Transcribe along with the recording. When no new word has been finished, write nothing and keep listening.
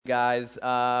Guys.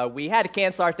 We had to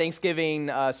cancel our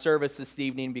Thanksgiving service this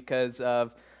evening because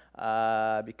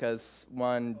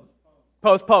one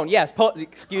postpone. Yes,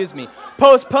 excuse me,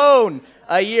 postpone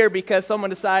a year because someone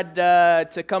decided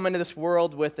to come into this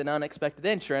world with an unexpected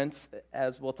entrance,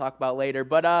 as we'll talk about later.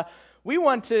 But we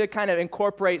want to kind of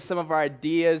incorporate some of our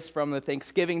ideas from the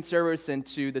Thanksgiving service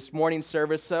into this morning's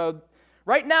service. So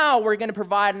right now, we're going to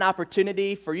provide an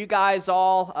opportunity for you guys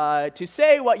all to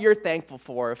say what you're thankful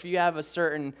for. If you have a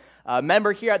certain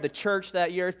member here at the church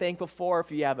that you're thankful for,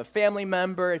 if you have a family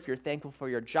member, if you're thankful for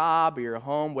your job or your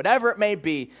home, whatever it may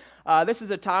be, this is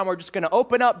a time we're just going to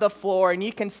open up the floor, and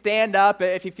you can stand up.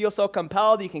 If you feel so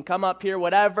compelled, you can come up here,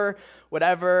 whatever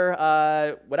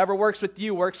works with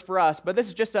you works for us. But this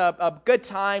is just a good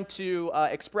time to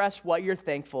express what you're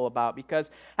thankful about,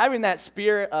 because having that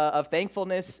spirit of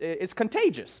thankfulness is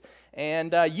contagious.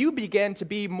 And you begin to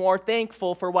be more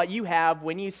thankful for what you have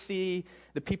when you see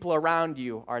the people around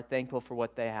you are thankful for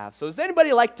what they have. So does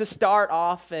anybody like to start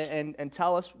off and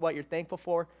tell us what you're thankful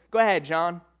for? Go ahead,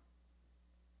 John.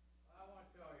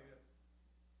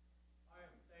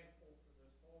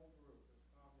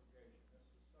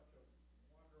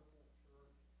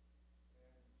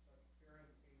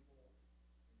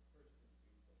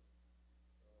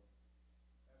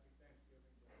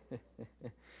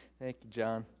 Thank you,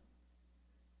 John.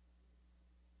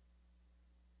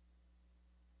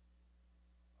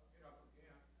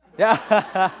 Yeah.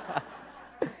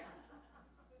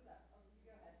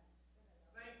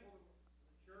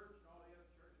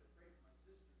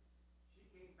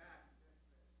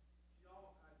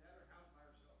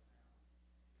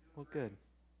 Well, good.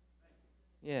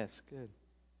 Yes, good.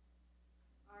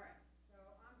 All right, so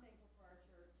I'm thankful for our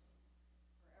church,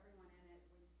 for everyone in it.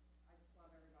 I just love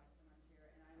everybody so much here,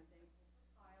 and I'm thankful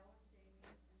for Kyle and Jamie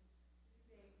and the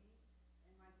baby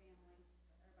and my family.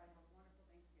 Everybody have a wonderful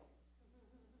Thanksgiving.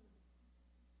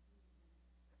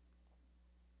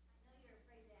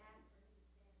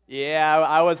 Yeah,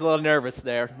 I was a little nervous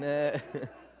there.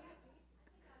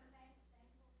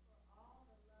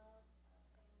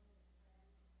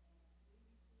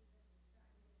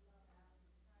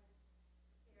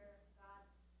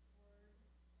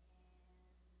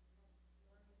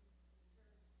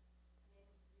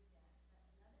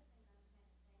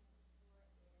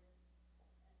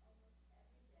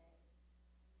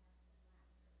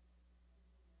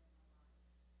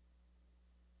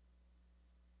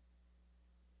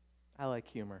 I like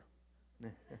humor.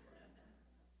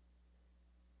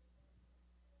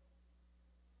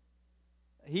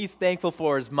 He's thankful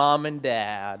for his mom and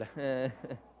dad.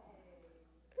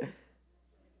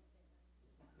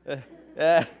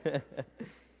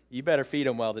 You better feed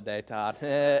him well today, Todd.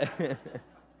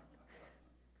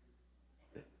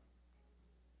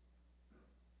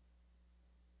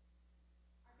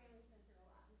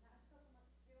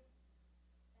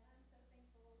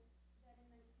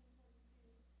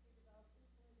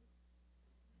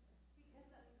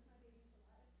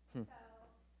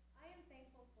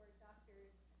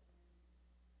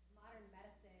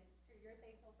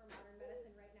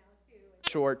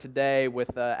 Short today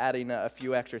with adding a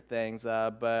few extra things,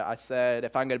 but I said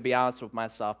if I'm going to be honest with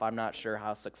myself, I'm not sure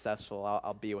how successful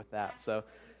I'll be with that. So,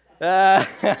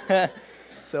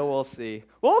 so we'll see.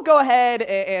 We'll go ahead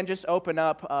and just open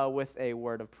up with a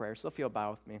word of prayer. So if you'll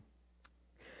bow with me.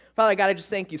 Father God, I just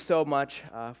thank you so much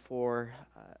for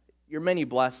your many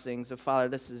blessings. And Father,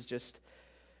 this is just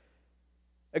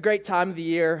a great time of the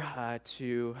year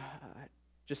to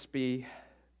just be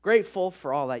grateful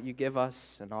for all that you give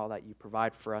us and all that you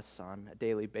provide for us on a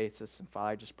daily basis. And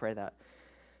Father, I just pray that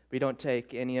we don't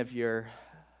take any of your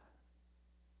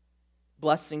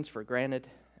blessings for granted.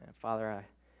 And Father, I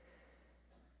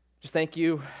just thank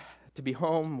you to be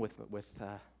home with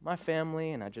my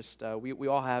family, and I just we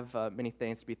all have many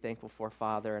things to be thankful for,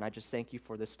 Father. And I just thank you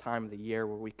for this time of the year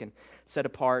where we can set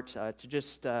apart to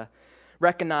just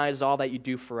recognize all that you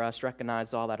do for us,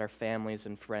 recognize all that our families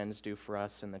and friends do for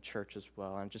us in the church as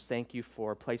well. And just thank you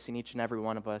for placing each and every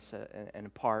one of us in a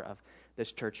part of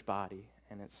this church body.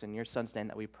 And it's in your Son's name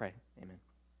that we pray. Amen.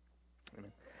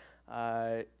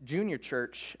 Amen. Junior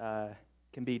church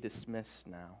can be dismissed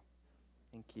now.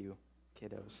 Thank you,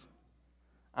 kiddos.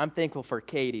 I'm thankful for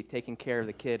Katie taking care of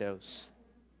the kiddos.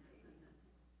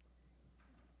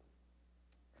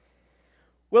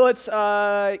 Well, it's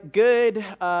good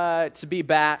to be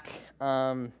back.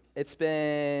 It's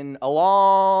been a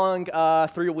long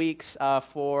 3 weeks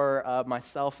for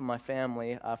myself and my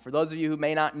family. For those of you who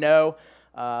may not know,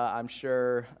 I'm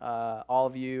sure all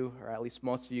of you, or at least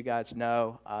most of you guys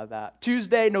know, that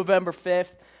Tuesday, November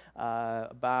 5th,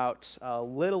 About a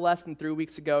little less than 3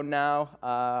 weeks ago now,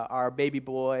 our baby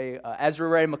boy, Ezra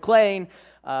Ray McLean,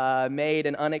 made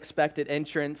an unexpected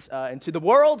entrance into the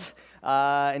world,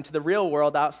 into the real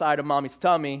world outside of mommy's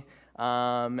tummy.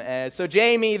 And so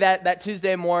Jamie, that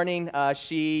Tuesday morning,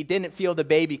 she didn't feel the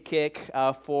baby kick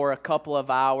for a couple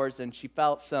of hours, and she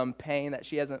felt some pain that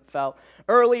she hasn't felt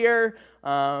earlier.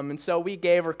 And so we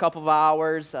gave her a couple of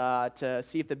hours to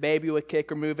see if the baby would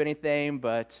kick or move anything,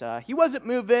 but he wasn't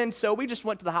moving, so we just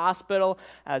went to the hospital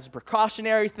as a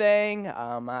precautionary thing.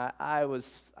 I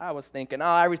was thinking,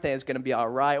 everything is going to be all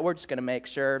right. We're just going to make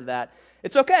sure that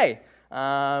it's okay.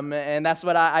 And that's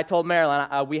what I told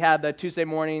Marilyn. We had the Tuesday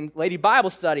morning lady Bible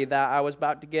study that I was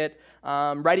about to get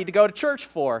ready to go to church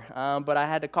for. But I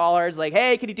had to call her. It's like,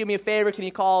 hey, can you do me a favor? Can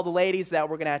you call the ladies that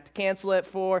we're going to have to cancel it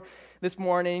for this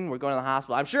morning? We're going to the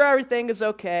hospital. I'm sure everything is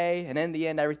okay. And in the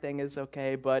end, everything is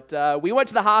okay. But we went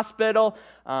to the hospital,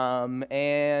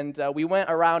 and we went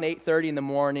around 8:30 in the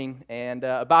morning. And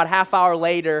about a half hour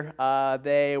later,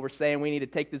 they were saying we need to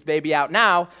take this baby out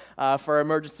now for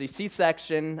emergency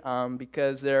C-section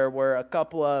because there were a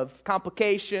couple of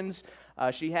complications.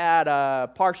 She had a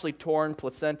partially torn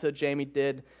placenta. Jamie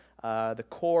did. The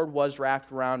cord was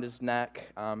wrapped around his neck,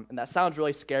 and that sounds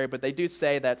really scary, but they do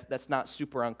say that's not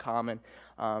super uncommon,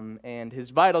 and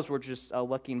his vitals were just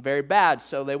looking very bad,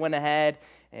 so they went ahead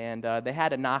and they had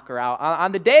to knock her out.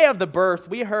 On the day of the birth,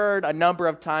 we heard a number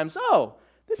of times,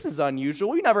 this is unusual.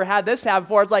 We never had this happen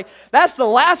before. It's like, that's the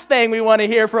last thing we want to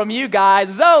hear from you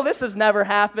guys. This has never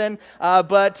happened.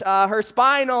 But her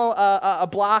spinal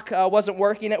block wasn't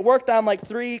working. It worked on like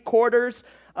 3/4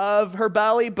 of her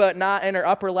belly, but not in her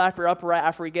upper left or upper right,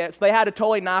 I forget. So they had to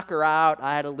totally knock her out.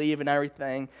 I had to leave and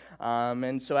everything.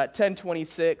 And so at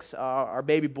 10:26, our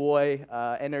baby boy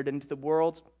entered into the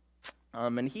world.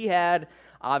 And he had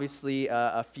obviously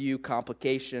a few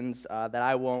complications that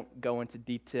I won't go into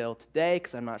detail today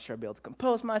because I'm not sure I'll be able to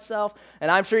compose myself. And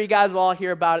I'm sure you guys will all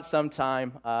hear about it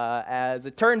sometime. As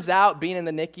it turns out, being in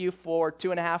the NICU for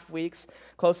 2.5 weeks,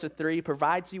 close to 3,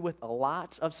 provides you with a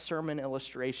lot of sermon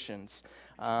illustrations.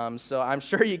 So I'm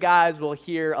sure you guys will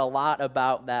hear a lot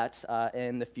about that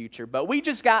in the future. But we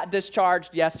just got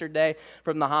discharged yesterday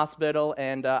from the hospital,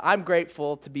 and I'm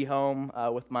grateful to be home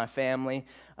with my family.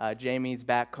 Jamie's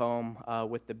back home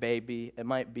with the baby. It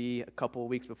might be a couple of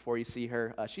weeks before you see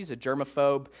her. She's a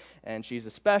germaphobe, and she's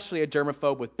especially a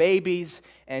germaphobe with babies,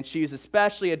 and she's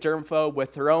especially a germaphobe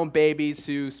with her own babies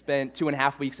who spent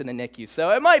 2.5 weeks in the NICU. So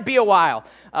it might be a while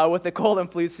with the cold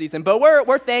and flu season. But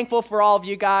we're thankful for all of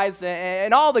you guys,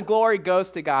 and all the glory goes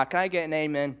to God. Can I get an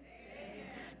amen?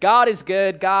 God is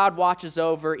good. God watches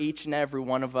over each and every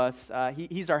one of us.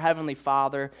 He's our Heavenly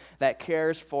Father that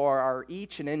cares for our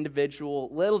each and individual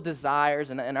little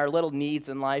desires and our little needs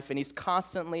in life, and He's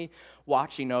constantly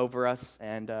watching over us,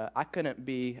 and I couldn't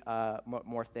be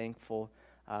more thankful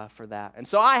for that. And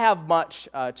so I have much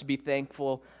to be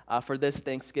thankful for this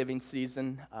Thanksgiving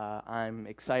season. I'm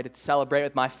excited to celebrate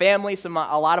with my family.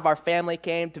 A lot of our family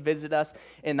came to visit us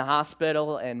in the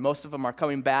hospital, and most of them are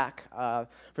coming back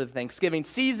for the Thanksgiving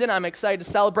season. I'm excited to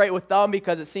celebrate with them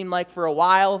because it seemed like for a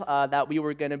while that we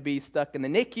were going to be stuck in the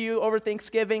NICU over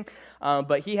Thanksgiving,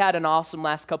 but he had an awesome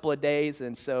last couple of days,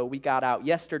 and so we got out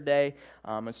yesterday,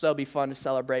 and so it'll be fun to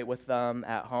celebrate with them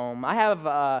at home.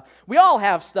 We all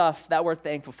have stuff that we're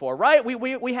thankful for, right?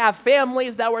 We have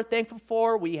families that we're thankful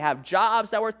for. We have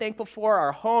jobs that we're thankful for,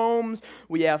 our homes.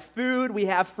 We have food. We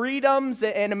have freedoms.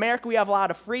 In America, we have a lot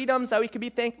of freedoms that we can be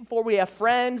thankful for. We have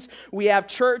friends. We have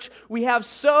church. We have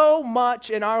so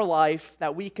much in our life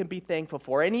that we can be thankful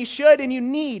for. And you should and you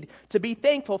need to be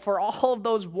thankful for all of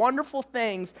those wonderful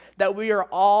things that we are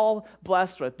all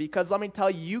blessed with. Because let me tell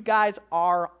you, you guys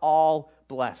are all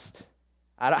blessed.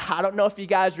 I don't know if you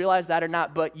guys realize that or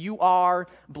not, but you are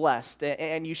blessed,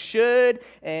 and you should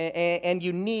and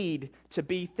you need to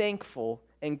be thankful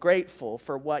and grateful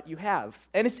for what you have.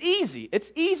 And it's easy.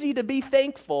 It's easy to be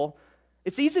thankful.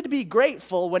 It's easy to be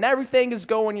grateful when everything is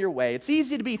going your way. It's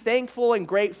easy to be thankful and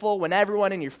grateful when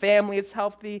everyone in your family is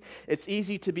healthy. It's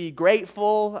easy to be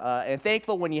grateful and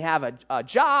thankful when you have a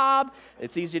job.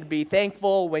 It's easy to be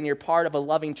thankful when you're part of a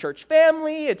loving church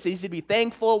family. It's easy to be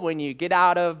thankful when you get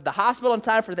out of the hospital in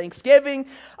time for Thanksgiving.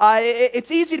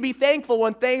 It's easy to be thankful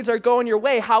when things are going your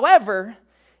way. However,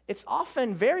 it's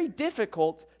often very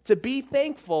difficult to be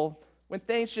thankful when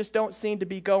things just don't seem to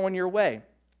be going your way.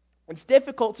 It's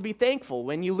difficult to be thankful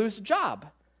when you lose a job.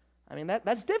 I mean,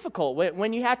 that's difficult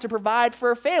when you have to provide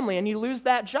for a family and you lose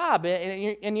that job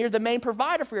and you're the main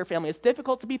provider for your family. It's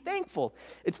difficult to be thankful.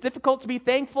 It's difficult to be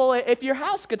thankful if your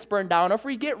house gets burned down or if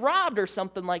you get robbed or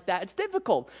something like that. It's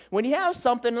difficult. When you have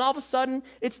something and all of a sudden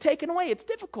it's taken away, it's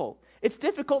difficult. It's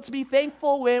difficult to be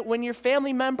thankful when your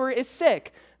family member is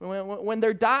sick, when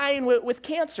they're dying with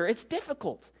cancer. It's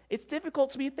difficult. It's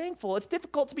difficult to be thankful. It's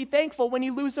difficult to be thankful when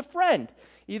you lose a friend,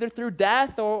 either through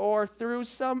death or through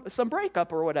some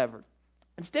breakup or whatever.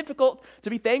 It's difficult to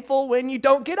be thankful when you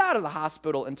don't get out of the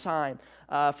hospital in time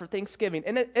for Thanksgiving.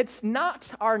 And it's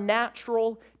not our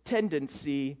natural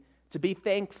tendency to be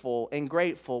thankful and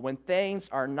grateful when things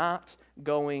are not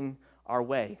going our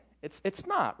way. It's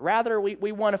not. Rather,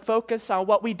 we want to focus on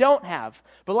what we don't have.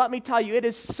 But let me tell you, it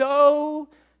is so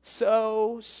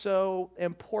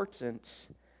important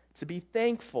to be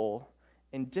thankful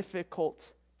in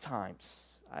difficult times.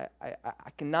 I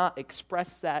cannot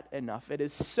express that enough. It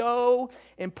is so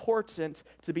important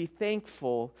to be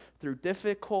thankful through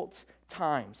difficult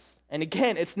times. And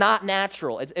again, it's not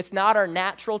natural. It's not our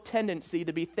natural tendency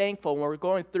to be thankful when we're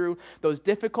going through those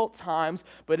difficult times,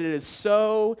 but it is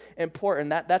so important.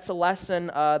 That's a lesson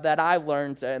that I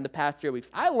learned in the past 3 weeks.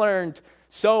 I learned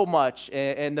so much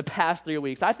in the past 3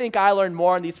 weeks. I think I learned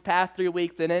more in these past 3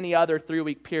 weeks than any other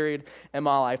 3-week period in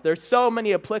my life. There's so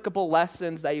many applicable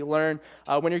lessons that you learn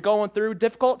when you're going through a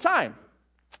difficult time.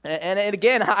 And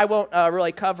again, I won't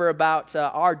really cover about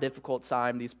our difficult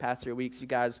time these past 3 weeks. You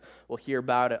guys will hear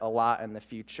about it a lot in the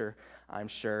future, I'm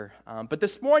sure. But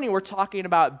this morning, we're talking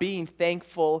about being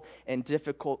thankful in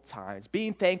difficult times.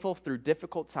 Being thankful through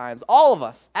difficult times. All of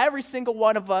us, every single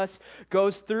one of us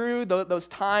goes through those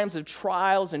times of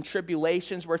trials and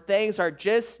tribulations where things are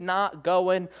just not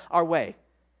going our way.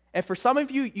 And for some of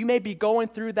you, you may be going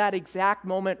through that exact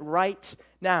moment right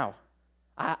now.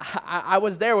 I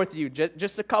was there with you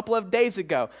just a couple of days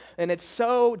ago, and it's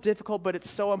so difficult, but it's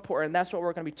so important. That's what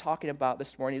we're going to be talking about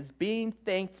this morning, is being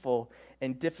thankful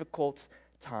in difficult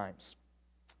times.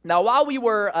 Now, while we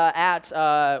were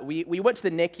we went to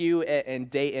the NICU in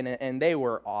Dayton, and they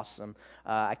were awesome.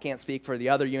 I can't speak for the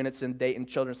other units in Dayton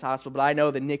Children's Hospital, but I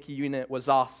know the NICU unit was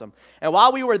awesome. And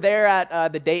while we were there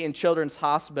at the Dayton Children's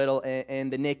Hospital in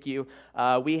the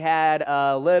NICU, we had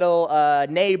a little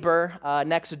neighbor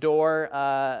next door,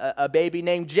 a baby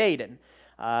named Jaden.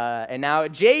 And now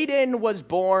Jaden was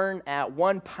born at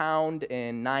 1 pound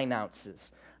and 9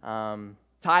 ounces.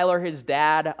 Tyler, his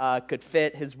dad, could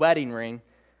fit his wedding ring.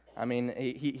 I mean,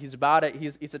 he's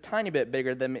a tiny bit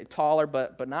bigger than me, taller,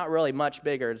 but not really much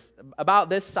bigger. It's about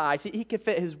this size. He could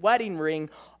fit his wedding ring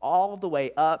all the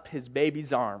way up his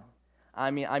baby's arm. I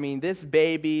mean, this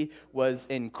baby was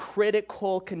in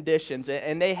critical conditions,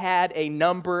 and they had a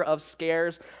number of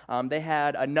scares. They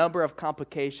had a number of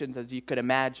complications, as you could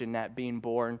imagine, at being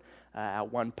born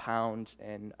at 1 pound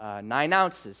and 9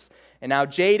 ounces. And now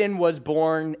Jaden was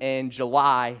born in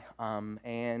July,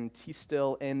 and he's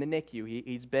still in the NICU.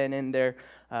 He's been in there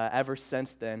ever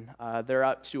since then. They're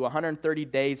up to 130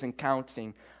 days and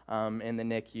counting in the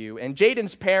NICU. And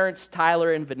Jaden's parents,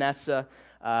 Tyler and Vanessa,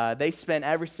 they spent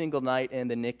every single night in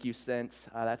the NICU since.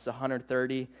 That's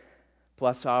 130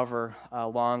 plus however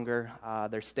longer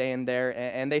they're staying there.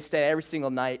 And they stay every single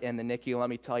night in the NICU.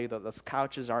 Let me tell you, those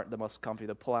couches aren't the most comfy,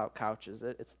 the pull-out couches.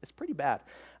 It's pretty bad.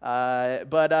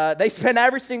 But they spent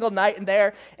every single night in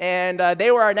there, and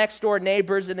they were our next-door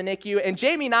neighbors in the NICU. And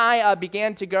Jamie and I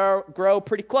began to grow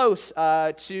pretty close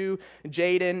to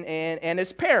Jaden and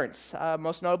his parents,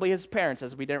 most notably his parents,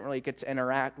 as we didn't really get to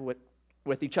interact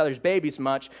with each other's babies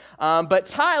much. But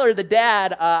Tyler, the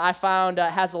dad, I found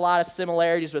has a lot of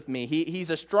similarities with me. He's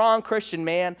a strong Christian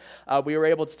man. We were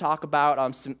able to talk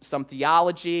about some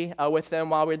theology with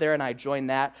him while we were there, and I joined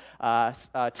that.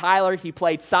 Tyler, he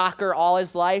played soccer all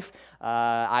his life.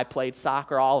 I played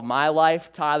soccer all of my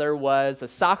life. Tyler was a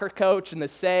soccer coach in the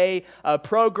SAY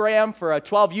program for a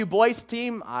 12U boys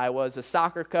team. I was a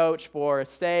soccer coach for a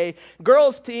SAY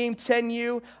girls team,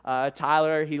 10U.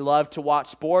 Tyler, he loved to watch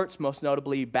sports, most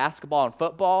notably basketball and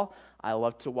football. I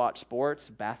love to watch sports.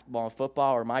 Basketball and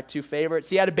football are my two favorites.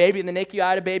 He had a baby in the NICU. I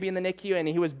had a baby in the NICU, and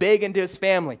he was big into his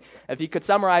family. If you could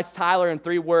summarize Tyler in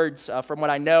 3 words, from what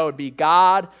I know, it would be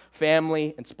God,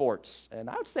 family, and sports.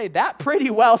 And I would say that pretty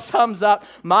well sums up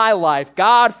my life: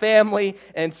 God, family,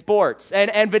 and sports.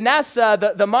 And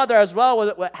Vanessa, the mother as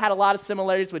well, had a lot of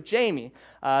similarities with Jamie.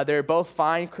 They're both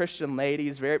fine Christian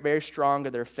ladies, very, very strong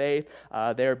in their faith.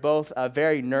 They're both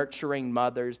very nurturing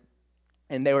mothers,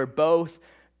 and they were both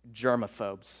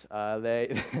germaphobes.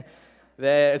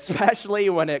 especially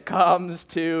when it comes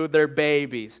to their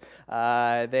babies.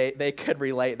 They could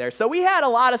relate there. So we had a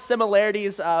lot of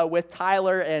similarities with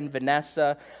Tyler and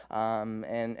Vanessa,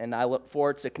 and I look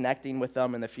forward to connecting with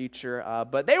them in the future.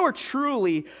 But they were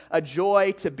truly a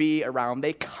joy to be around.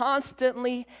 They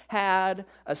constantly had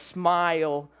a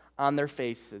smile on their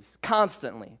faces.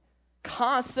 Constantly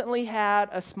had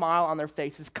a smile on their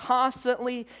faces.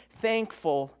 Constantly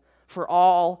thankful for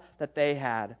all that they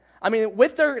had. I mean,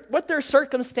 with their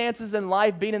circumstances in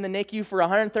life, being in the NICU for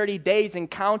 130 days and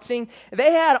counting,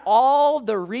 they had all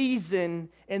the reason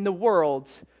in the world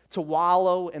to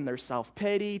wallow in their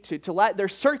self-pity, to let their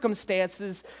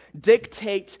circumstances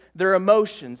dictate their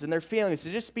emotions and their feelings, to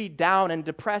just be down and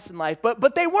depressed in life.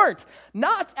 But they weren't.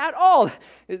 Not at all.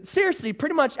 Seriously,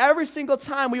 pretty much every single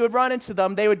time we would run into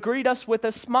them, they would greet us with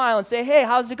a smile and say, "Hey,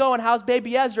 how's it going? How's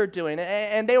baby Ezra doing?"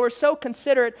 And they were so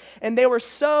considerate, and they were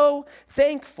so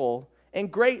thankful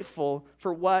and grateful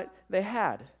for what they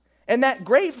had. And that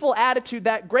grateful attitude,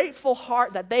 that grateful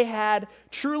heart that they had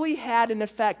truly had an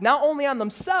effect, not only on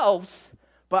themselves,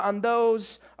 but on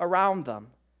those around them.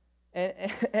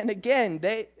 And again,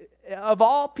 they, of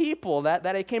all people that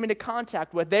I came into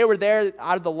contact with, they were there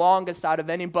out of the longest out of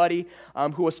anybody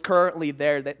who was currently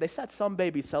there. They said some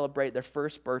babies celebrate their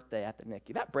first birthday at the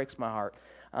NICU. That breaks my heart.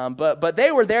 But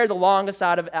they were there the longest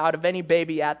out of any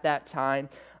baby at that time.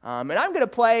 And I'm going to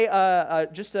play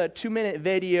just a 2-minute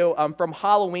video from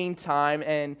Halloween time,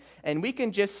 and we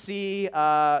can just see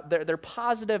their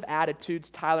positive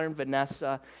attitudes, Tyler and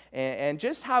Vanessa, and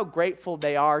just how grateful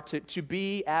they are to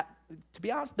be at. To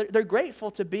be honest, they're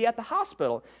grateful to be at the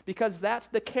hospital because that's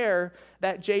the care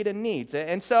that Jaden needs.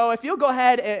 And so if you'll go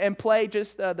ahead and play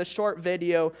just the short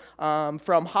video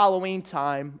from Halloween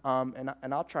time,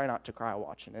 and I'll try not to cry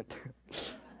watching it.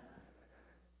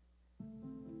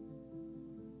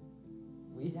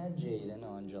 We had Jaden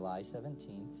on July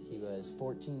 17th. He was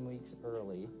 14 weeks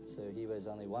early, so he was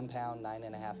only 1 pound,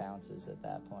 9.5 ounces at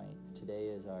that point. Today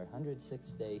is our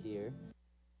 106th day here.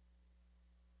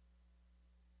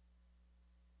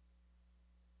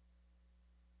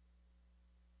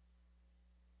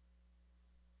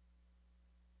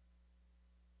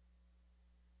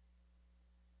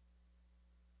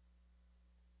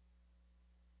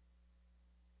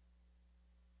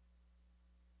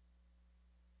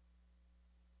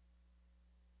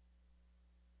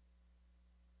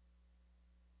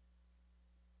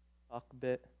 Talk a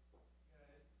bit.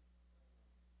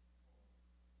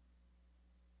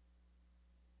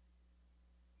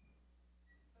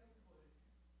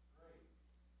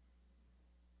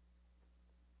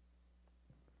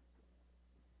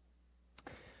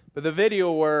 But the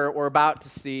video we're about to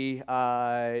see,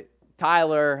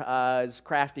 Tyler is a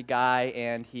crafty guy,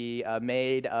 and he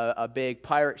made a big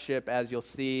pirate ship, as you'll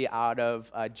see, out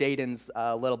of Jaden's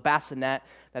little bassinet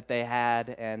that they had,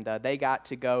 and they got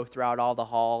to go throughout all the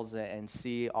halls and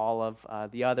see all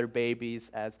of the other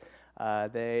babies as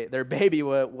their baby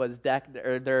was decked,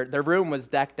 or their room was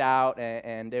decked out,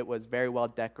 and it was very well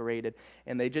decorated,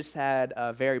 and they just had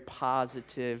a very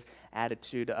positive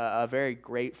attitude, a very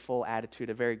grateful attitude,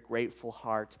 a very grateful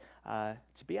heart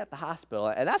to be at the hospital.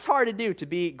 And that's hard to do, to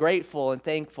be grateful and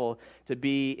thankful to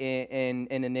be in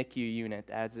a NICU unit,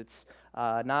 as it's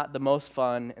not the most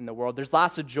fun in the world. There's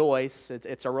lots of joys.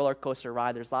 It's a roller coaster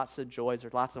ride. There's lots of joys.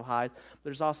 There's lots of highs.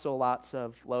 There's also lots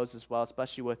of lows as well,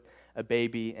 especially with a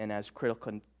baby in as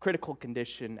critical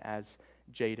condition as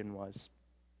Jaden was.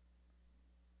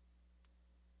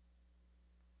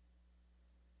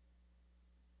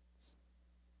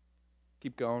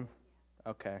 Keep going?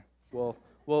 Okay. We'll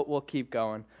keep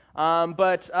going.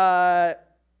 But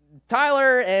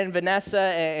Tyler and Vanessa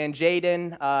and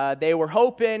Jaden, they were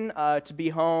hoping to be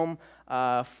home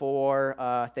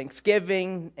for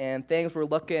Thanksgiving, and things were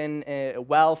looking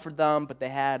well for them, but they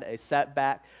had a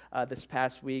setback this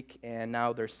past week, and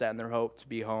now they're setting their hope to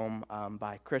be home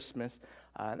by Christmas.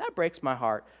 And that breaks my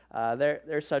heart.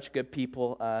 They're such good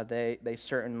people. They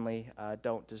certainly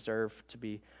don't deserve to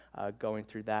be going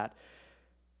through that.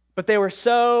 But they were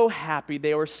so happy.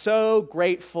 They were so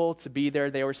grateful to be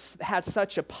there. They had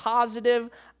such a positive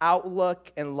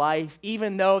outlook in life,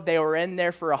 even though they were in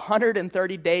there for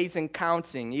 130 days and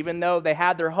counting, even though they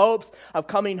had their hopes of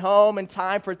coming home in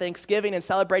time for Thanksgiving and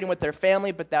celebrating with their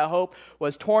family, but that hope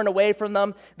was torn away from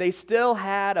them. They still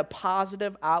had a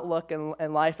positive outlook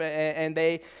in life, and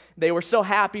they were so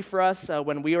happy for us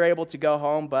when we were able to go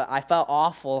home, but I felt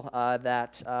awful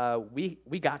that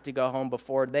we got to go home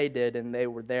before they did, and they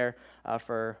were there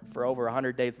for over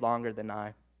 100 days longer than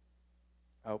I.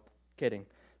 Oh, kidding.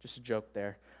 Just a joke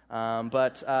there.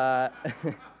 But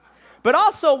But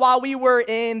also, while we were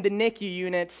in the NICU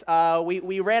unit,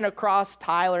 we ran across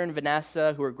Tyler and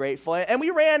Vanessa, who were grateful. And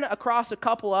we ran across a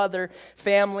couple other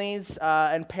families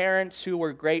and parents who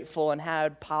were grateful and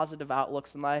had positive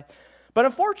outlooks in life. But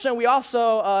unfortunately, we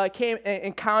also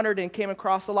encountered and came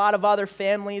across a lot of other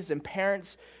families and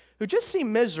parents who just seemed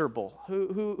miserable,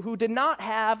 who did not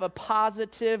have a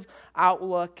positive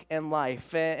outlook in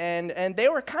life. And they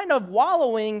were kind of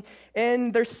wallowing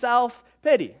in their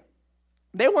self-pity.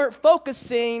 They weren't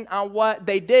focusing on what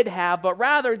they did have, but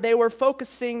rather they were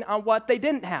focusing on what they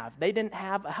didn't have. They didn't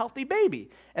have a healthy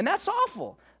baby. And that's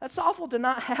awful. That's awful to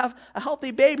not have a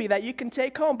healthy baby that you can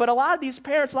take home. But a lot of these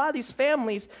parents, a lot of these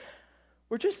families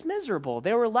were just miserable.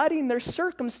 They were letting their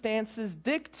circumstances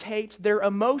dictate their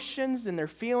emotions and their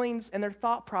feelings and their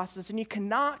thought process. And you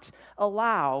cannot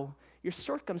allow your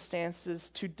circumstances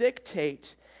to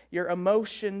dictate your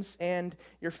emotions and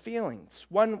your feelings.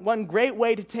 One great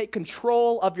way to take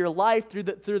control of your life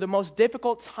through the most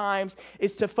difficult times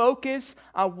is to focus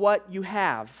on what you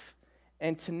have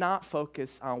and to not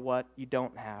focus on what you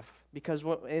don't have. Because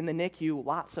in the NICU,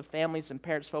 lots of families and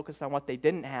parents focused on what they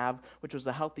didn't have, which was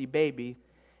a healthy baby,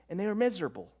 and they were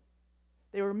miserable.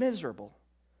 They were miserable.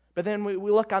 But then we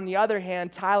look on the other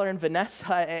hand, Tyler and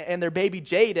Vanessa and their baby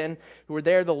Jaden, who were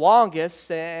there the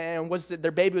longest, and their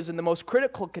baby was in the most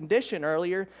critical condition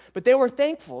earlier, but they were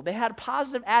thankful. They had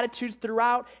positive attitudes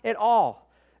throughout it all.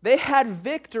 They had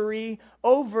victory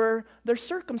over their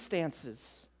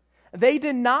circumstances. They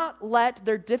did not let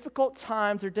their difficult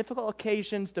times, their difficult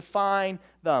occasions define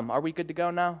them. Are we good to go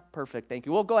now? Perfect, thank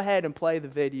you. We'll go ahead and play the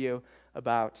video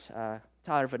about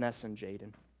Tyler, Vanessa, and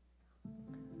Jaden.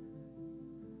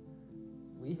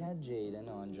 We had Jaden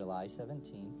on July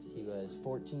 17th. He was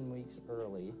 14 weeks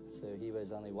early, so he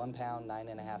was only 1 pound,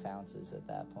 9.5 ounces at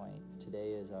that point.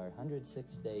 Today is our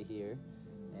 106th day here,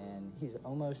 and he's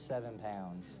almost 7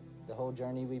 pounds. The whole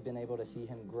journey we've been able to see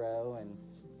him grow, and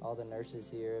all the nurses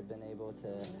here have been able to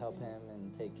help him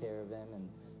and take care of him, and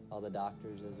all the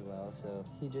doctors as well. So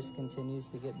he just continues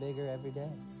to get bigger every day.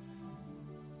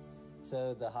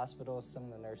 So the hospital, some of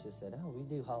the nurses said, "Oh, we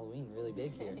do Halloween really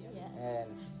big here." Yeah.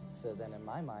 And so then in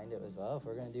my mind it was, well, if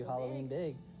we're going to do Halloween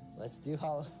big, let's do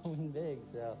Halloween big.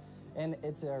 So, and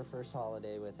it's our first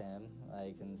holiday with him,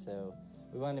 and so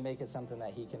we wanted to make it something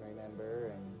that he can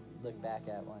remember and look back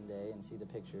at one day and see the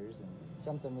pictures, and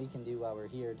something we can do while we're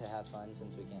here to have fun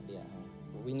since we can't be at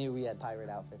home. We knew we had pirate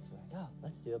outfits. We're like, oh,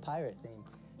 let's do a pirate thing.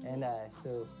 And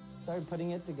so started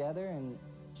putting it together and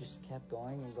just kept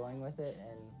going and going with it.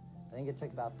 And I think it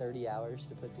took about 30 hours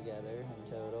to put together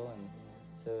in total, and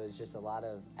so it was just a lot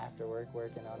of after work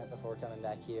working on it before coming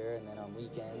back here, and then on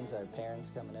weekends our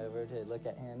parents coming over to look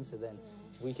at him so then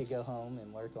we could go home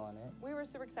and work on it. We were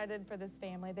super excited for this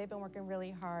family. They've been working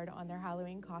really hard on their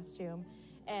Halloween costume,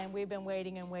 and we've been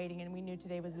waiting, and we knew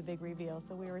today was the big reveal,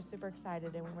 so we were super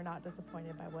excited, and we were not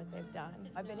disappointed by what they've done.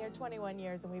 I've been here 21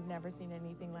 years, and we've never seen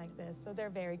anything like this, so they're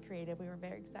very creative. We were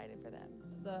very excited for them.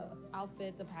 The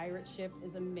outfit, the pirate ship,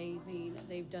 is amazing.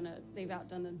 They've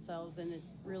outdone themselves, and it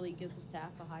really gives the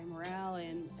staff a high morale,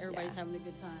 and everybody's having a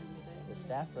good time with it. The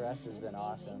staff for us has been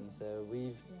awesome, so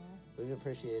we've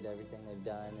appreciated everything they've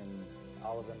done, and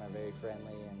all of them are very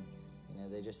friendly, and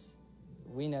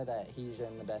we know that he's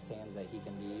in the best hands that he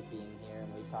can be being here,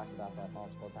 and we've talked about that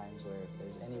multiple times, where if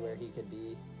there's anywhere he could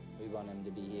be, we want him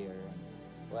to be here, and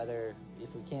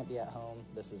if we can't be at home,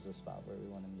 this is the spot where we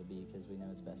want him to be, because we know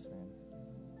it's best for him.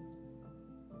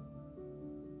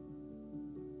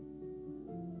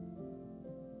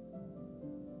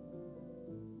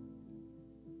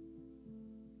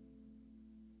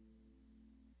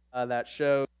 That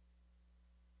show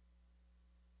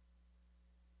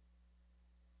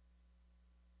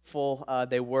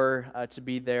they were to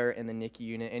be there in the NICU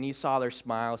unit, and you saw their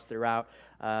smiles throughout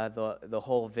the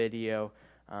whole video,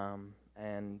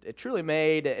 and it truly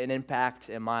made an impact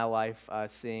in my life,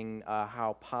 seeing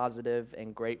how positive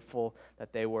and grateful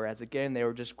that they were. As again, they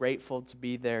were just grateful to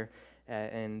be there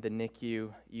in the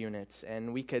NICU unit,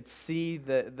 and we could see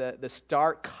the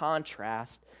stark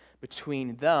contrast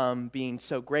between them being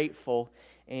so grateful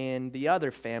and the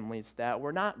other families that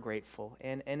were not grateful.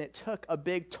 And it took a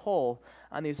big toll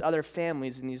on these other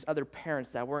families and these other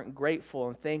parents that weren't grateful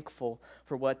and thankful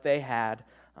for what they had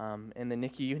in the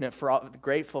NICU unit,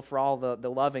 grateful for all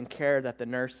the love and care that the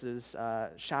nurses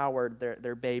showered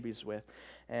their babies with.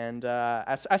 And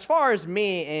as far as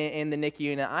me in the NICU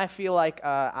unit, I feel like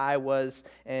I was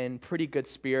in pretty good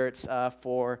spirits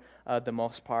for the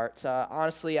most part.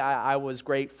 Honestly, I was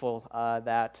grateful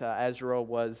that Ezra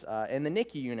was in the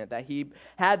NICU unit, that he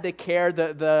had the care.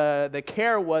 The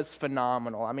care was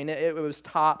phenomenal. I mean, it was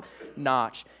top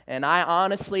notch. And I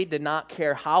honestly did not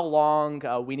care how long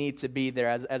we need to be there,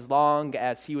 as long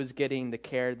as he was getting the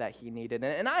care that he needed.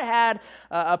 And I had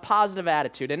a positive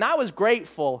attitude. And I was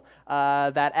grateful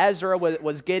that Ezra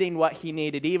was getting what he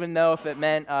needed, even though if it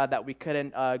meant that we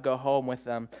couldn't go home with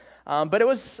them. But it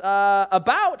was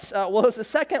it was the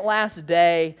second last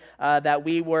day that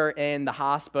we were in the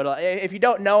hospital. If you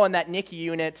don't know, in that NICU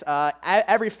unit,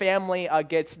 every family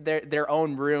gets their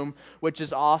own room, which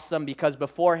is awesome because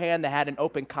beforehand they had an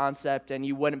open concept and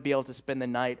you wouldn't be able to spend the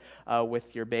night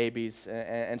with your babies.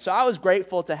 And so I was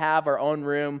grateful to have our own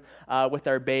room with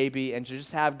our baby and to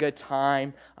just have a good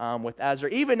time with Ezra.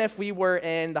 Even if we were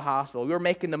in the hospital, we were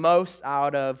making the most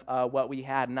out of what we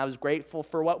had, and I was grateful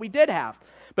for what we did have.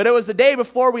 But it was the day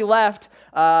before we left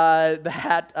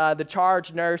that the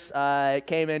charge nurse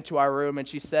came into our room, and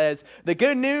she says, "The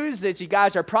good news is you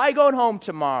guys are probably going home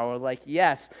tomorrow." We're like,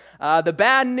 yes. The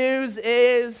bad news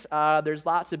is there's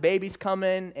lots of babies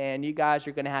coming, and you guys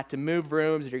are going to have to move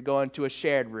rooms, and you're going to a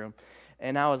shared room.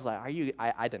 And I was like,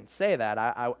 I didn't say that.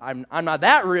 I'm not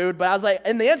that rude, but I was like,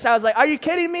 in the inside, I was like, are you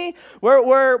kidding me?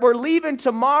 We're leaving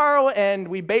tomorrow, and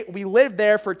we lived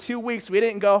there for 2 weeks. We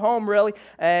didn't go home really,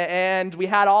 and we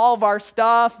had all of our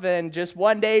stuff. And just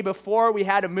one day before, we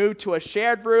had to move to a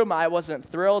shared room. I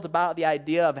wasn't thrilled about the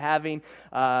idea of having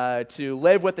to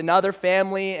live with another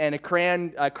family in a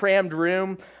crammed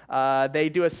room. They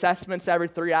do assessments every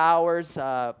 3 hours.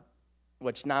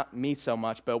 Which not me so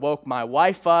much, but woke my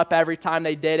wife up every time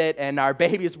they did it, and our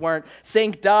babies weren't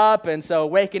synced up, and so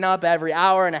waking up every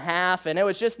hour and a half, and it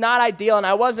was just not ideal, and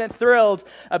I wasn't thrilled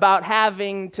about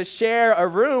having to share a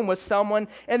room with someone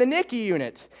in the NICU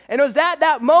unit. And it was at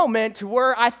that moment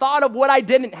where I thought of what I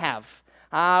didn't have.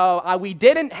 We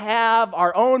didn't have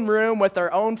our own room with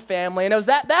our own family, and it was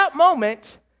at that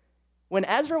moment when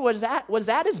Ezra was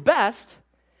at his best,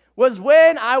 was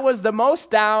when I was the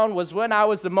most down, was when I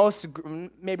was the most,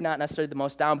 maybe not necessarily the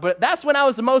most down, but that's when I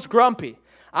was the most grumpy.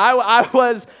 I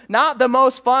was not the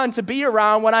most fun to be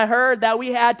around when I heard that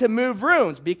we had to move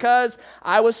rooms because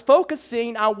I was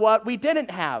focusing on what we didn't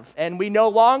have, and we no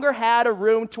longer had a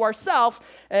room to ourselves,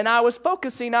 and I was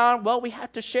focusing on, well, we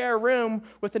had to share a room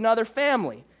with another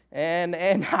family. And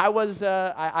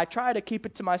I tried to keep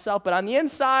it to myself, but on the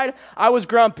inside, I was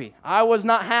grumpy. I was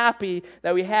not happy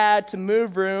that we had to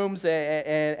move rooms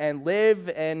and live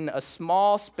in a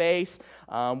small space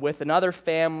with another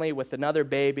family, with another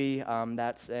baby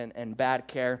that's in bad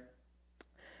care.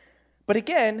 But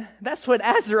again, that's when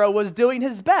Ezra was doing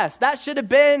his best. That should have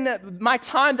been my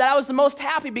time that I was the most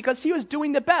happy because he was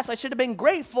doing the best. I should have been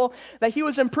grateful that he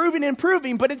was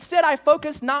improving, but instead I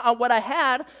focused not on what I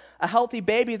had, a healthy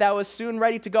baby that was soon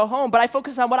ready to go home, but I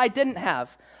focused on what I didn't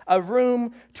have, a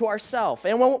room to ourselves.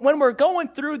 And when we're going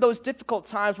through those difficult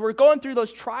times, we're going through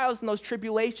those trials and those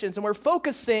tribulations, and we're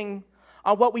focusing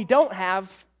on what we don't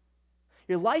have,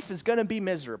 your life is going to be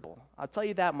miserable. I'll tell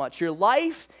you that much. Your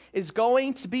life is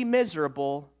going to be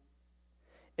miserable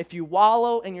if you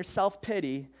wallow in your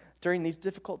self-pity during these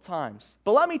difficult times.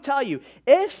 But let me tell you,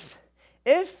 if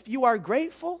you are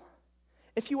grateful,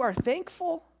 if you are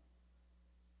thankful,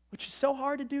 which is so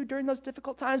hard to do during those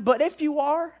difficult times, but if you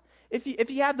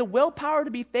have the willpower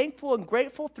to be thankful and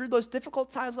grateful through those difficult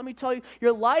times, let me tell you,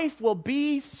 your life will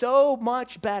be so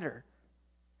much better.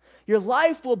 Your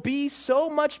life will be so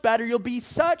much better. You'll be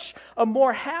such a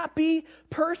more happy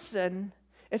person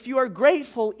if you are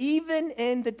grateful even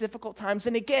in the difficult times.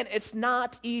 And again, it's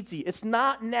not easy. It's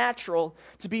not natural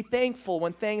to be thankful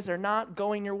when things are not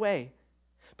going your way.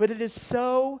 But it is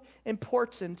so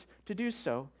important to do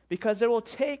so because it will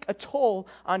take a toll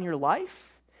on your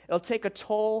life. It'll take a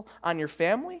toll on your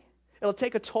family. It'll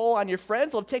take a toll on your friends.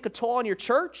 It'll take a toll on your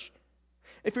church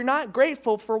if you're not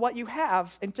grateful for what you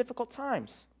have in difficult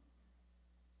times.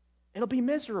 It'll be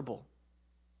miserable.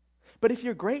 But if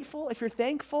you're grateful, if you're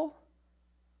thankful,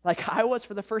 like I was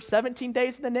for the first 17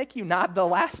 days in the NICU, not the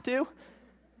last 2,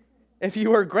 if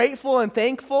you were grateful and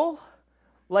thankful,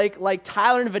 like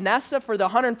Tyler and Vanessa for the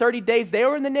 130 days they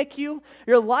were in the NICU,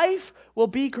 your life will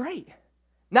be great.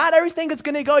 Not everything is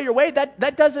going to go your way.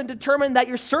 That doesn't determine that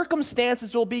your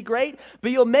circumstances will be great,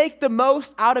 but you'll make the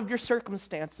most out of your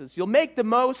circumstances. You'll make the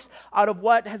most out of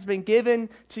what has been given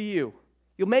to you.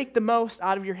 You'll make the most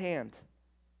out of your hand.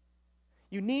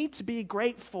 You need to be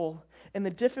grateful in the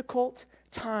difficult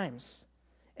times.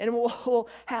 and will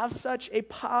have such a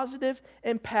positive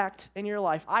impact in your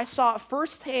life. I saw it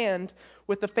firsthand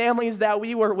with the families that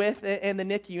we were with in the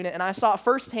NIC unit, and I saw it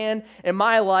firsthand in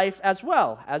my life as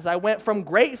well, as I went from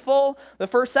grateful the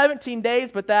first 17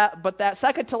 days, but that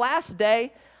second to last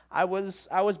day, I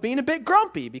was being a bit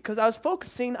grumpy because I was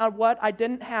focusing on what I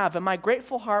didn't have, and my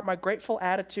grateful heart, my grateful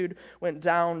attitude went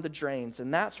down the drains,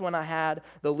 and that's when I had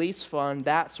the least fun.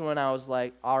 That's when I was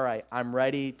like, all right, I'm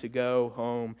ready to go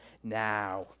home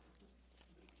now.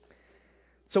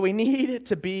 So we need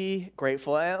to be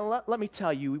grateful, and let me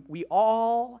tell you, we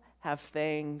all have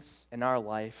things in our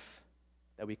life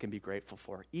that we can be grateful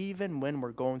for, even when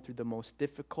we're going through the most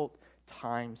difficult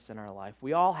times in our life.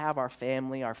 We all have our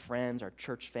family, our friends, our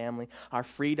church family, our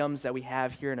freedoms that we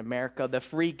have here in America, the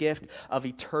free gift of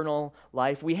eternal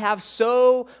life. We have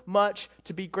so much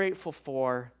to be grateful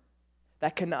for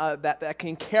that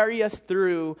can carry us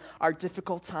through our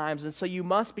difficult times. And so you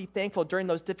must be thankful during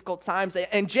those difficult times.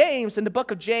 And James, in the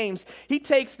book of James, he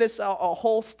takes this a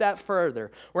whole step further.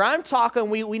 Where I'm talking,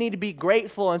 we need to be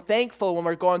grateful and thankful when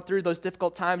we're going through those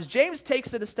difficult times. James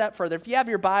takes it a step further. If you have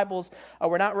your Bibles,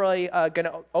 we're not really going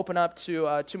to open up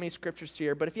to too many scriptures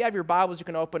here, but if you have your Bibles, you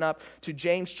can open up to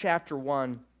James chapter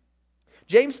 1.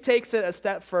 James takes it a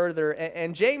step further,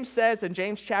 and James says in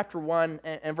James chapter 1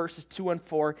 and verses 2 and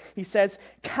 4, he says,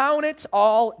 "Count it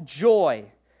all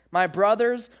joy, my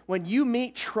brothers, when you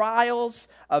meet trials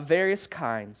of various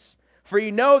kinds. For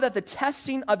you know that the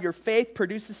testing of your faith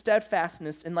produces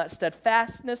steadfastness, and let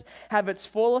steadfastness have its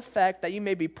full effect, that you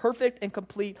may be perfect and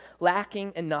complete,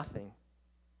 lacking in nothing."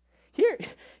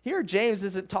 Here, James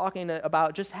isn't talking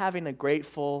about just having a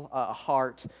grateful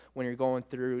heart when you're going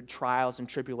through trials and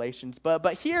tribulations.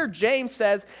 But here, James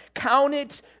says, count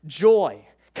it joy.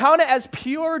 Count it as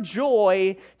pure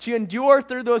joy to endure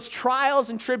through those trials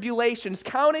and tribulations.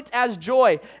 Count it as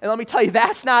joy. And let me tell you,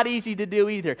 that's not easy to do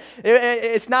either.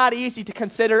 It's not easy to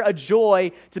consider a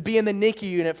joy to be in the NICU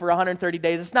unit for 130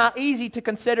 days. It's not easy to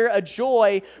consider a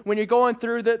joy when you're going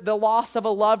through the loss of a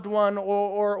loved one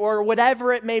or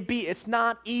whatever it may be. It's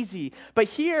not easy. But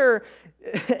here,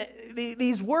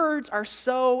 these words are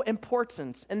so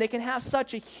important, and they can have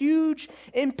such a huge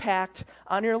impact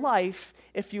on your life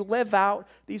if you live out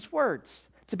these words.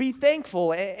 To be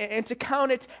thankful and to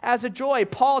count it as a joy.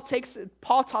 Paul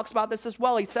talks about this as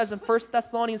well. He says in 1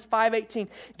 Thessalonians 5:18,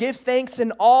 "Give thanks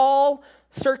in all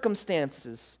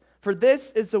circumstances, for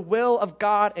this is the will of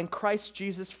God in Christ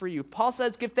Jesus for you." Paul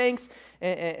says give thanks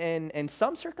in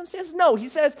some circumstances? No, he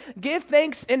says give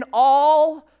thanks in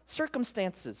all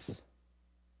circumstances.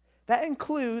 That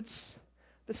includes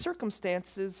the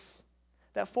circumstances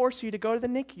that force you to go to the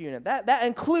NICU unit. That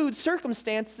includes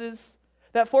circumstances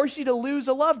that force you to lose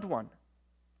a loved one.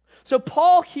 So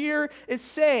Paul here is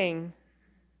saying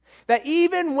that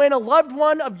even when a loved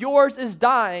one of yours is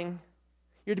dying,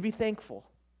 you're to be thankful.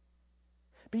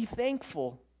 Be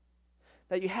thankful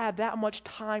that you had that much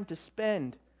time to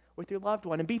spend with your loved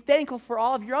one, and be thankful for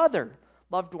all of your other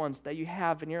loved ones that you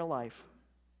have in your life.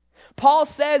 Paul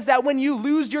says that when you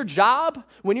lose your job,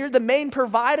 when you're the main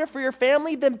provider for your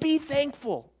family, then be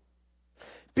thankful.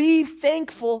 Be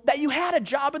thankful that you had a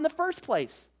job in the first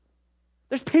place.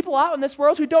 There's people out in this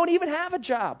world who don't even have a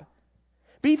job.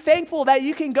 Be thankful that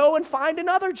you can go and find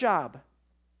another job.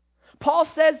 Paul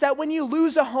says that when you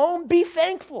lose a home, be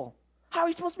thankful. How are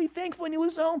you supposed to be thankful when you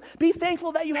lose a home? Be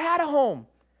thankful that you had a home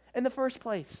in the first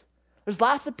place. There's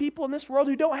lots of people in this world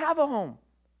who don't have a home.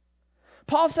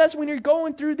 Paul says when you're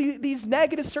going through these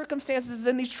negative circumstances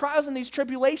and these trials and these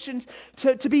tribulations,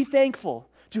 to be thankful,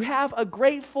 to have a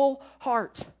grateful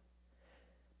heart.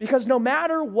 Because no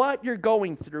matter what you're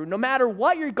going through, no matter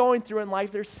what you're going through in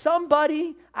life, there's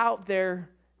somebody out there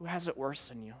who has it worse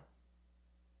than you.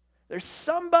 There's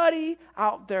somebody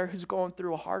out there who's going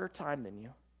through a harder time than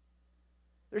you.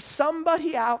 There's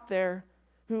somebody out there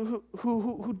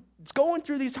who's going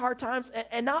through these hard times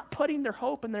and not putting their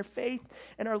hope and their faith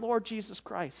in our Lord Jesus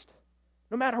Christ.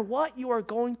 No matter what you are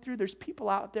going through, there's people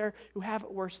out there who have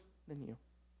it worse than you.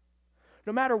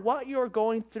 No matter what you are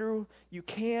going through, you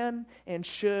can and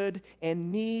should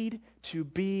and need to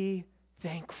be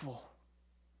thankful.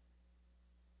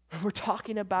 We're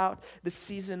talking about the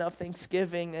season of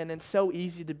Thanksgiving, and it's so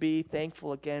easy to be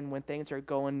thankful again when things are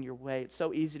going your way. It's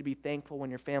so easy to be thankful when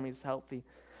your family is healthy.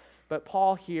 But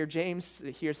Paul here, James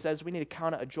here says we need to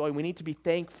count it a joy. We need to be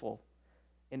thankful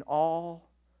in all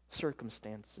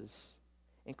circumstances,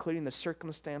 including the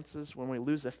circumstances when we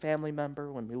lose a family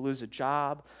member, when we lose a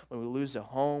job, when we lose a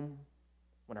home,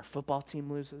 when our football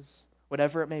team loses,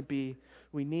 whatever it may be.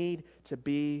 We need to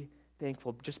be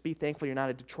thankful. Just be thankful you're not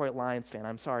a Detroit Lions fan.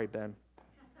 I'm sorry, Ben.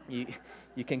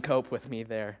 You can cope with me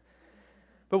there.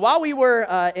 But while we were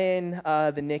in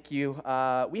the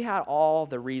NICU, we had all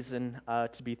the reason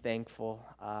to be thankful.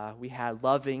 We had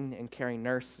loving and caring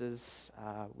nurses.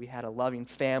 We had a loving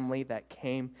family that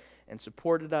came and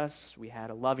supported us. We had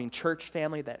a loving church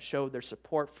family that showed their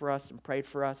support for us and prayed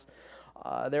for us.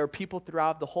 There were people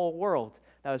throughout the whole world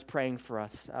that was praying for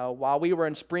us. While we were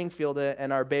in Springfield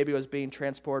and our baby was being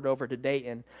transported over to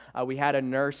Dayton, we had a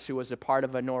nurse who was a part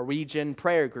of a Norwegian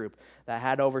prayer group that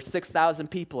had over 6,000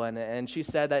 people in it. And she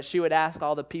said that she would ask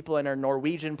all the people in her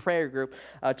Norwegian prayer group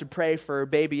to pray for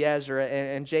baby Ezra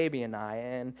and Jamie and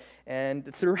I.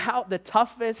 And throughout the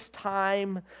toughest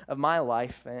time of my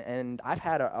life, and I've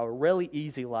had a really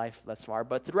easy life thus far,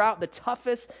 but throughout the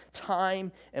toughest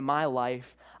time in my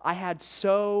life, I had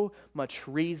so much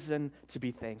reason to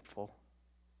be thankful.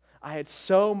 I had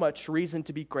so much reason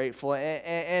to be grateful.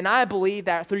 And I believe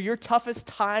that through your toughest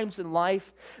times in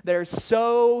life, there's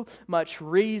so much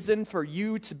reason for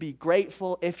you to be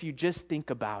grateful if you just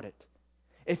think about it.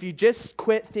 If you just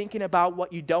quit thinking about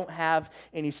what you don't have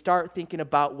and you start thinking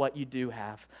about what you do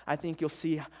have, I think you'll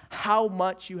see how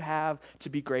much you have to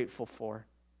be grateful for.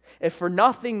 If for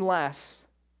nothing less,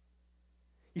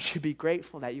 you should be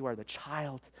grateful that you are the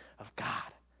child of God.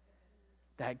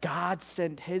 That God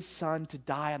sent His Son to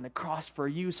die on the cross for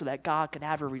you so that God could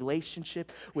have a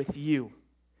relationship with you.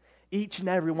 Each and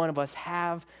every one of us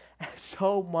have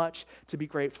so much to be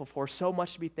grateful for, so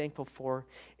much to be thankful for,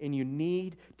 and you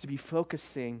need to be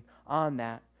focusing on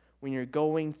that when you're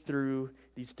going through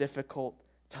these difficult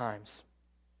times.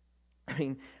 I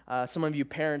mean, some of you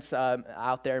parents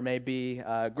out there may be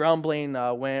grumbling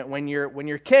when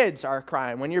your kids are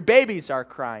crying, when your babies are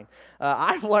crying.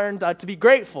 I've learned to be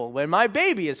grateful when my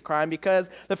baby is crying because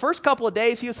the first couple of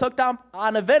days he was hooked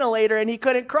on a ventilator and he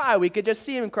couldn't cry. We could just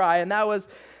see him cry, and that was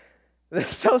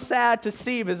so sad to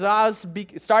see because I was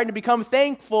starting to become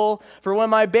thankful for when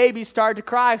my baby started to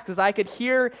cry because I could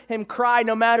hear him cry.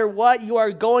 No matter what you are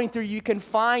going through, you can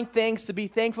find things to be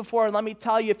thankful for. And let me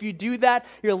tell you, if you do that,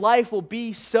 your life will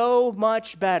be so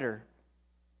much better.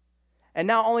 And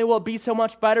not only will it be so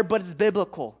much better, but it's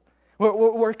biblical.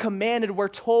 We're commanded, we're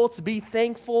told to be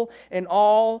thankful in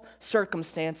all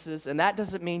circumstances. And that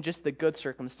doesn't mean just the good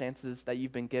circumstances that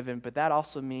you've been given, but that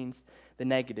also means the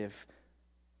negative,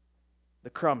 the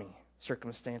crummy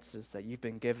circumstances that you've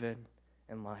been given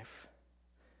in life.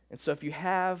 And so if you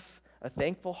have a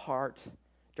thankful heart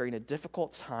during a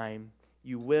difficult time,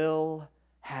 you will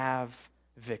have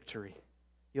victory.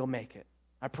 You'll make it.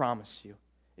 I promise you.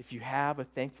 If you have a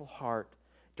thankful heart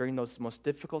during those most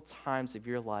difficult times of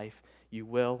your life, you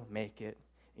will make it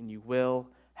and you will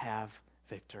have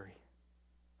victory.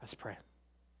 Let's pray.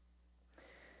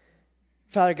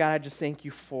 Father God, I just thank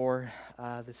you for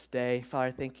this day. Father,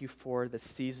 I thank you for the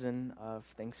season of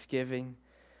Thanksgiving.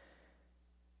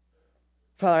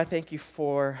 Father, I thank you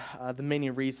for the many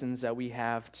reasons that we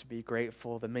have to be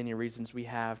grateful, the many reasons we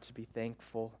have to be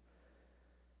thankful.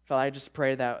 Father, I just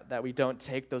pray that we don't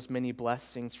take those many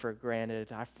blessings for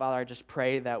granted. Father, I just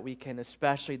pray that we can,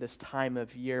 especially this time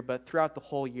of year, but throughout the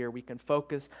whole year, we can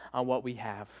focus on what we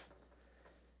have.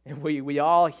 And we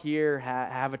all here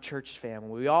have a church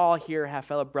family. We all here have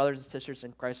fellow brothers and sisters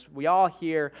in Christ. We all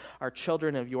here are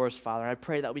children of yours, Father. I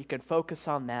pray that we can focus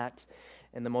on that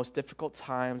in the most difficult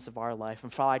times of our life.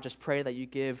 And Father, I just pray that you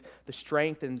give the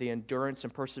strength and the endurance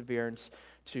and perseverance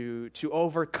to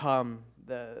overcome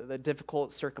the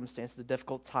difficult circumstances, the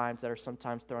difficult times that are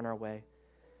sometimes thrown our way.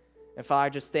 And Father, I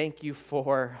just thank you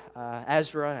for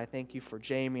Ezra. I thank you for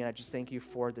Jamie. And I just thank you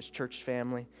for this church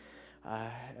family.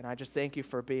 And I just thank you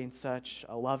for being such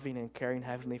a loving and caring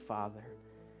Heavenly Father.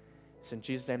 It's in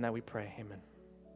Jesus' name that we pray. Amen.